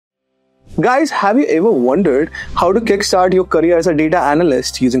Guys, have you ever wondered how to kickstart your career as a data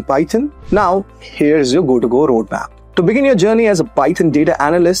analyst using Python? Now, here's your go-to-go roadmap. To begin your journey as a Python data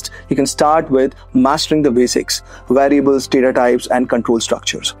analyst, you can start with mastering the basics, variables, data types, and control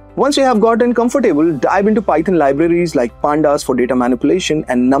structures. Once you have gotten comfortable, dive into Python libraries like Pandas for data manipulation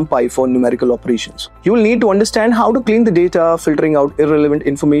and NumPy for numerical operations. You will need to understand how to clean the data, filtering out irrelevant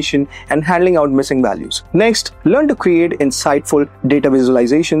information, and handling out missing values. Next, learn to create insightful data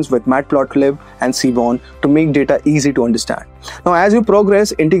visualizations with Matplotlib and Seaborn to make data easy to understand. Now, as you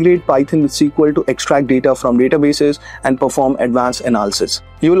progress, integrate Python with SQL to extract data from databases and perform advanced analysis.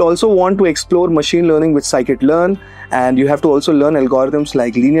 You will also want to explore machine learning with scikit-learn, and you have to also learn algorithms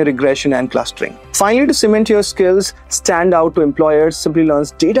like linear regression and clustering. Finally, to cement your skills, stand out to employers,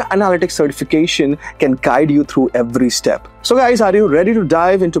 Simplilearn's data analytics certification can guide you through every step. So guys, are you ready to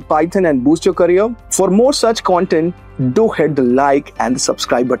dive into Python and boost your career? For more such content, do hit the like and the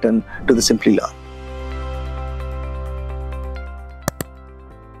subscribe button to the Simplilearn.